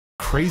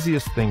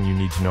craziest thing you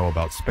need to know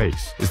about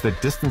space is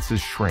that distances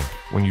shrink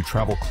when you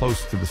travel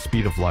close to the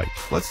speed of light.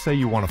 Let's say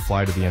you want to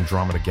fly to the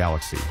Andromeda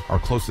Galaxy, our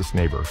closest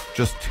neighbor,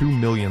 just 2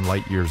 million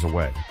light years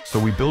away. So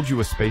we build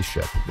you a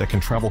spaceship that can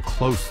travel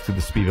close to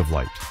the speed of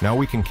light. Now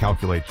we can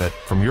calculate that,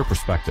 from your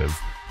perspective,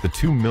 the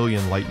 2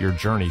 million light-year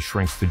journey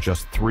shrinks to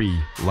just 3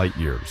 light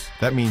years.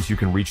 That means you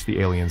can reach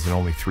the aliens in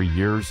only 3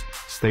 years,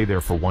 stay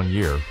there for 1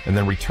 year, and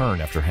then return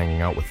after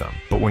hanging out with them.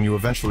 But when you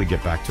eventually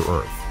get back to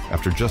Earth,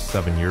 after just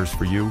 7 years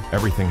for you,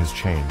 everything has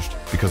changed.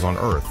 Because on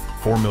Earth,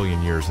 4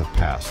 million years have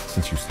passed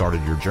since you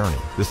started your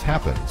journey. This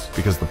happens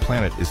because the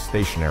planet is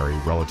stationary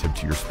relative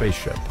to your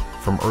spaceship.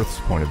 From Earth's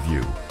point of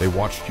view, they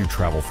watched you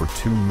travel for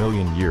 2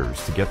 million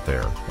years to get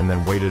there, and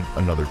then waited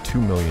another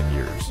 2 million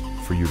years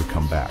for you to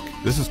come back.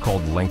 This is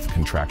called length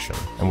contraction,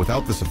 and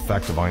without this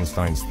effect of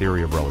Einstein's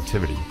theory of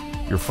relativity,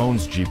 your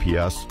phone's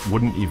GPS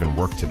wouldn't even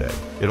work today.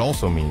 It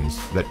also means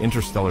that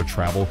interstellar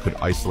travel could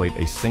isolate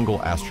a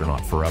single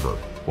astronaut forever,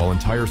 while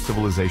entire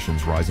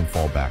civilizations rise and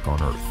fall back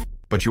on Earth.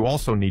 But you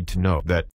also need to know that